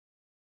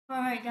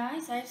Alright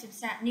guys, I have some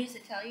sad news to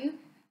tell you.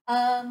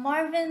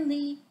 Marvin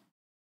Lee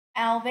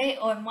Aday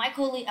or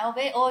Michael Lee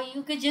Aday, or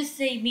you could just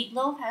say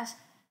Meatloaf, has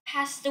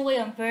passed away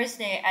on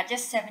Thursday at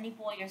just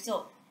 74 years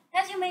old.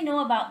 As you may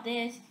know about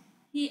this,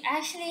 he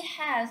actually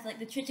has like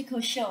the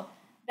critical show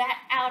Bat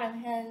Out of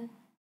Hell,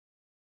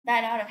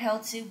 Bat Out of Hell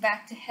 2,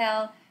 Back to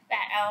Hell,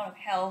 Bat Out of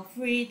Hell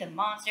 3, The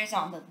Monsters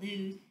on the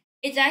Loose.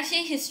 It's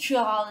actually his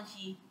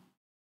trilogy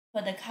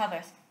for the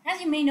covers. As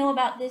you may know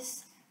about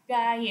this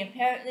guy, he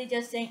apparently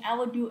just saying, I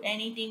would do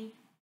anything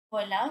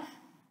for love.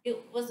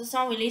 It was a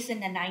song released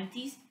in the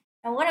 90s.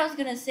 And what I was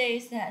gonna say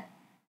is that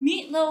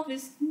Meatloaf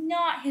is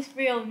not his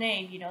real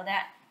name, you know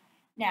that.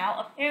 Now,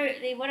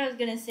 apparently, what I was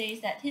gonna say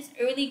is that his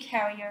early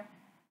career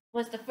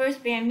was the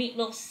first band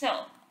Meatloaf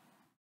sold.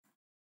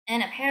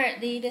 And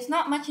apparently, there's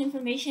not much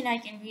information I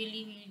can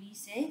really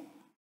say.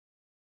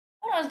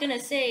 What I was gonna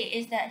say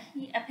is that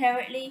he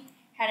apparently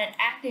had an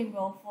acting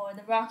role for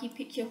the Rocky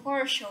Picture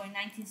Horror Show in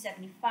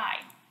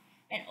 1975,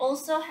 and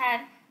also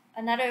had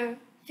another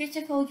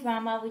physical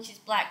drama which is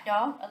Black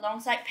Dog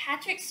alongside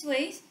Patrick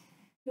Swayze,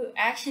 who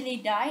actually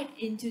died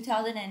in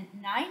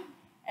 2009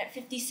 at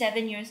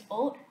 57 years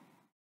old.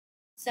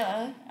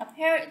 So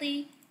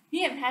apparently,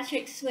 he and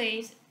Patrick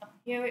Swayze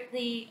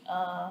apparently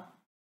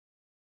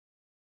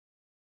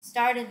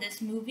started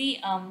this movie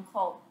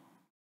called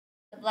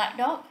The Black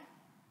Dog,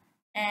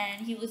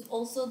 and he was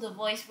also the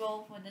voice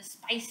role for the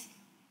Spice.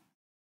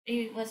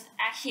 He was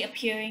actually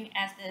appearing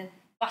as the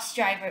bus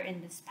driver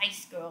in the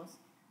Spice Girls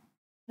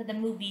for the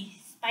movie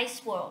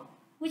Spice World,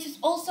 which is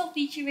also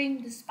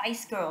featuring the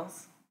Spice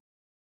Girls.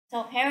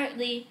 So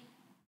apparently,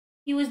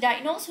 he was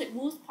diagnosed with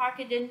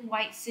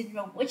Wolff-Parkinson-White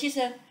syndrome, which is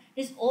a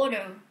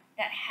disorder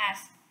that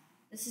has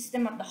the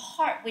system of the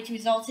heart, which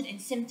resulted in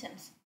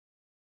symptoms.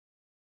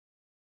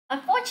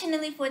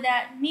 Unfortunately for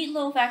that,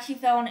 Meatloaf actually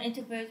fell on an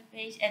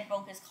interface and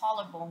broke his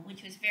collarbone,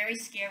 which was very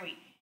scary.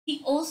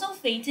 He also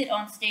fainted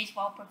on stage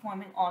while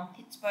performing on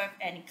Pittsburgh,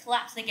 and he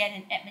collapsed again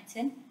in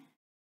Edmonton.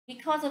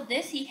 Because of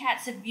this, he had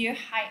severe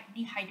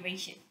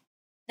dehydration.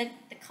 The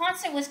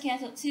concert was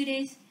cancelled 2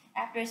 days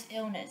after his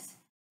illness,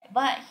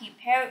 but he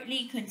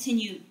apparently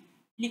continued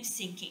lip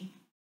syncing.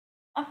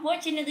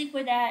 Unfortunately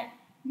for that,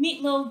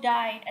 Meatloaf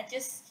died at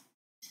just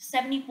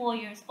 74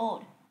 years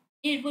old.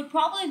 It would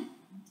probably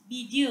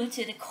be due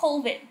to the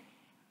COVID.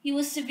 He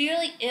was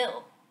severely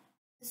ill.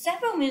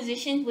 Several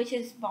musicians, which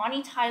is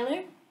Bonnie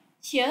Tyler,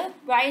 Cher,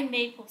 Brian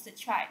May, posted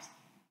tribes.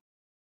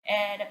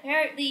 And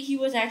apparently he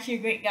was actually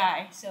a great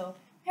guy. So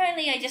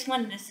apparently I just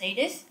wanted to say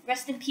this.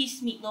 Rest in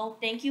peace, Meatloaf.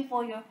 Thank you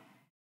for your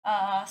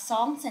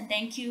songs, and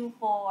thank you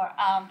for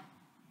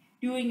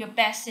doing your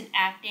best in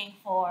acting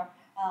for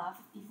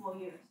 54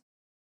 years.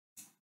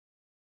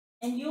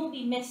 And you'll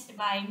be missed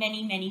by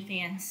many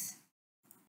fans.